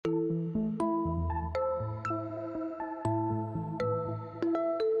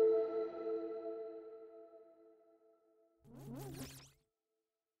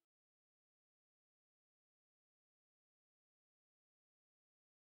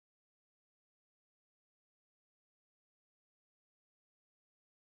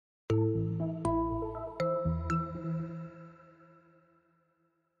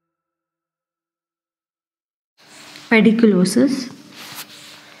Pediculosis.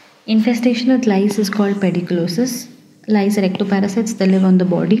 Infestation with lice is called pediculosis. Lice are ectoparasites that live on the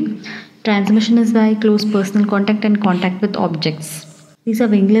body. Transmission is by close personal contact and contact with objects. These are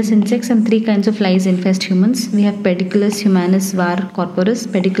wingless insects, and three kinds of lice infest humans. We have Pediculosis humanus var corporis,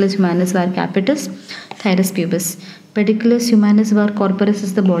 Pediculosis humanus var capitis, Thyris pubis. Pediculosis humanus var corporis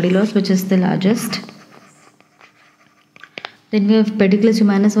is the body louse, which is the largest. Then we have Pediculosis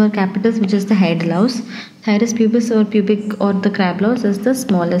humanus var capitis, which is the head louse. Thyris pubis or pubic or the crab louse is the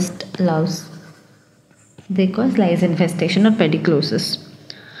smallest louse. They cause lice infestation or pediculosis.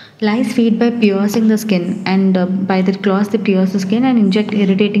 Lice feed by piercing the skin, and by their claws they pierce the skin and inject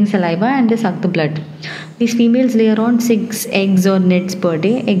irritating saliva, and they suck the blood. These females lay around 6 eggs or nits per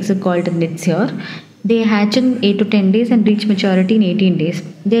day. Eggs are called nits here. They hatch in 8 to 10 days and reach maturity in 18 days.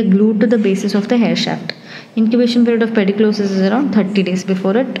 They are glued to the bases of the hair shaft. Incubation period of pediculosis is around 30 days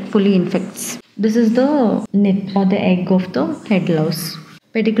before it fully infects. This is the nit or the egg of the head louse.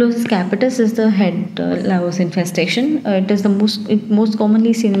 Pediculosis capitis is the head louse infestation. It is the most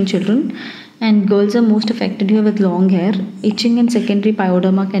commonly seen in children, and girls are most affected here with long hair. Itching and secondary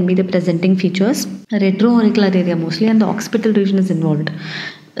pyoderma can be the presenting features. Retroauricular area mostly, and the occipital region is involved.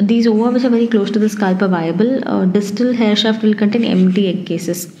 These ova which are very close to the scalp are viable. Distal hair shaft will contain empty egg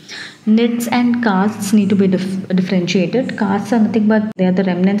cases. Nits and casts need to be differentiated. Casts are nothing but they are the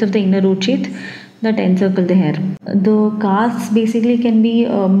remnants of the inner root sheath that encircle the hair. The casts basically can be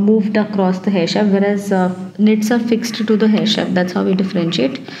moved across the hair shaft, whereas nits are fixed to the hair shaft. That's how we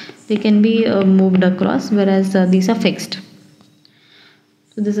differentiate. They can be moved across, whereas these are fixed.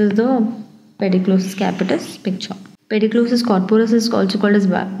 So this is the pediculosis capitis picture. Pediculosis corporis is also called as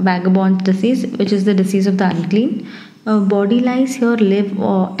vagabond's disease, which is the disease of the unclean. Body lice here live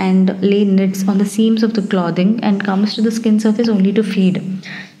and lay nits on the seams of the clothing and comes to the skin surface only to feed.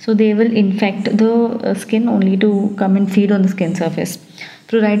 So they will infect the skin only to come and feed on the skin surface.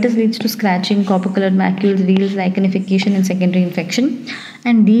 Pruritus leads to scratching, copper-colored macules, wheals, lichenification, and secondary infection.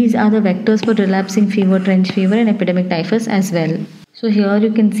 And these are the vectors for relapsing fever, trench fever, and epidemic typhus as well. So here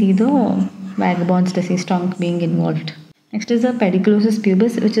you can see the vagabond's disease trunk being involved. Next is the pediculosis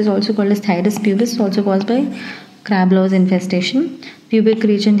pubis, which is also called as Thyris pubis, also caused by crab louse infestation. Pubic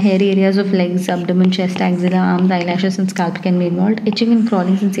region, hairy areas of legs, abdomen, chest, axilla, arms, eyelashes, and scalp can be involved. Itching and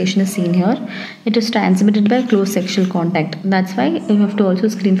crawling sensation is seen here. It is transmitted by close sexual contact. That's why you have to also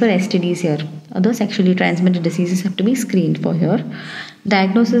screen for STDs here. Other sexually transmitted diseases have to be screened for here.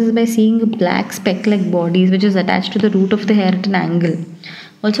 Diagnosis is by seeing black speck-like bodies which is attached to the root of the hair at an angle.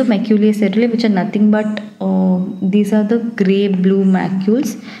 Also maculae cerulae, which are nothing but these are the grey-blue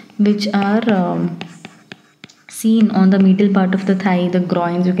macules which are seen on the medial part of the thigh, the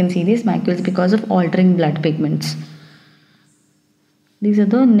groins. You can see these macules because of altering blood pigments. These are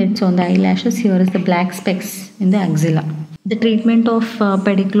the nits on the eyelashes. Here is the black specks in the axilla. The treatment of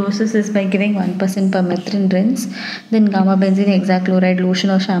pediculosis is by giving 1% permethrin rinse, then gamma benzene hexachloride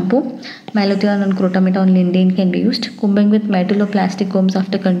lotion or shampoo. Malathion and crotamida on lindane can be used. Combing with metal or plastic combs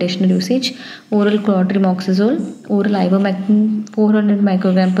after conditioner usage. Oral clotrimazole, oral ivermectin 400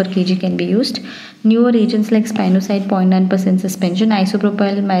 microgram per kg can be used. Newer agents like spinoside 0.9% suspension,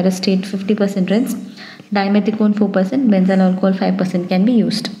 isopropyl myristate 50% rinse, dimethicone 4%, benzyl alcohol 5% can be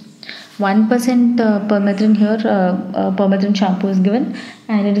used. 1% permethrin here, permethrin shampoo is given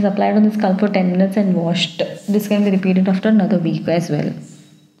and it is applied on the scalp for 10 minutes and washed. This can be repeated after another week as well.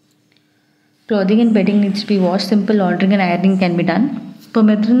 Clothing and bedding needs to be washed. Simple laundering and ironing can be done.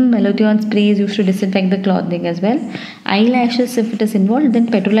 Permethrin malathion spray is used to disinfect the clothing as well. Eyelashes, if it is involved, then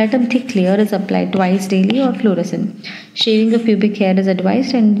petrolatum thick layer is applied twice daily or fluorescent. Shaving of pubic hair is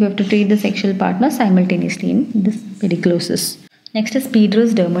advised, and you have to treat the sexual partner simultaneously in this pediculosis. Next is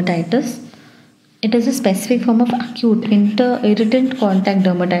Pediculosis dermatitis. It is a specific form of acute irritant contact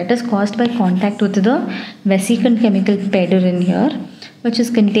dermatitis caused by contact with the vesicant chemical pedirin here, which is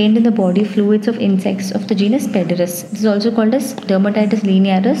contained in the body fluids of insects of the genus Pediculosis. This is also called as dermatitis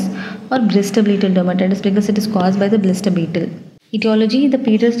linearis or blister beetle dermatitis because it is caused by the blister beetle. Etiology: the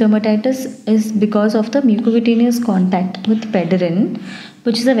Pediculosis dermatitis is because of the mucocutaneous contact with pedirin,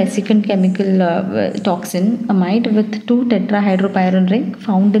 which is a vesicant chemical toxin amide with 2 tetrahydropyrin ring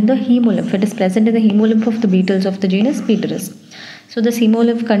found in the hemolymph. It is present in the hemolymph of the beetles of the genus Pediculosis. So the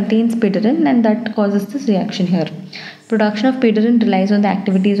hemolymph contains pedirin and that causes this reaction here. Production of pedirin relies on the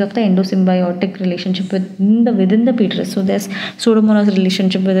activities of the endosymbiotic relationship within the Pediculosis. So there's pseudomonas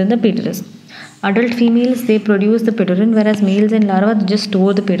relationship within the Pediculosis. Adult females, they produce the pedirin, whereas males and larvae just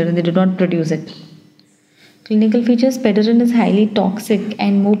store the pedirin, they do not produce it. Clinical features: pedirin is highly toxic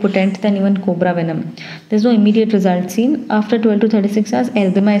and more potent than even cobra venom. There is no immediate result seen. After 12 to 36 hours,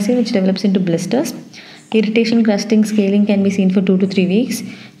 erythemicin, which develops into blisters. Irritation, crusting, scaling can be seen for 2 to 3 weeks.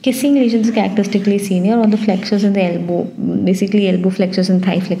 Kissing lesions are characteristically seen here on the flexors in the elbow, basically elbow flexors and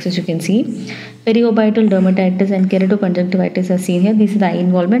thigh flexors you can see. Periorbital dermatitis and keratoconjunctivitis are seen here. These are the eye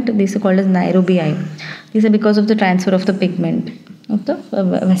involvement. These are called as Nairobi eye. These are because of the transfer of the pigment of the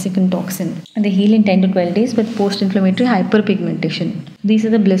vesicant toxin. And they heal in 10 to 12 days with post-inflammatory hyperpigmentation. These are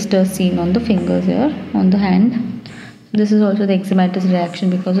the blisters seen on the fingers here, on the hand. This is also the eczematous reaction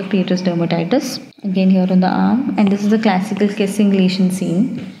because of pediatric dermatitis. Again here on the arm. And this is the classical kissing lesion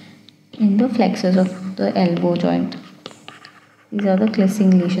seen in the flexors of the elbow joint. These are the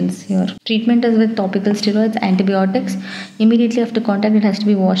kissing lesions here. Treatment is with topical steroids, antibiotics. Immediately after contact, it has to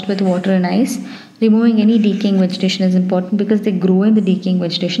be washed with water and ice. Removing any decaying vegetation is important because they grow in the decaying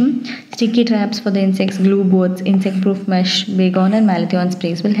vegetation. Sticky traps for the insects, glue boards, insect-proof mesh, Baygon and Malathion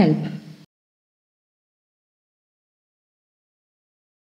sprays will help.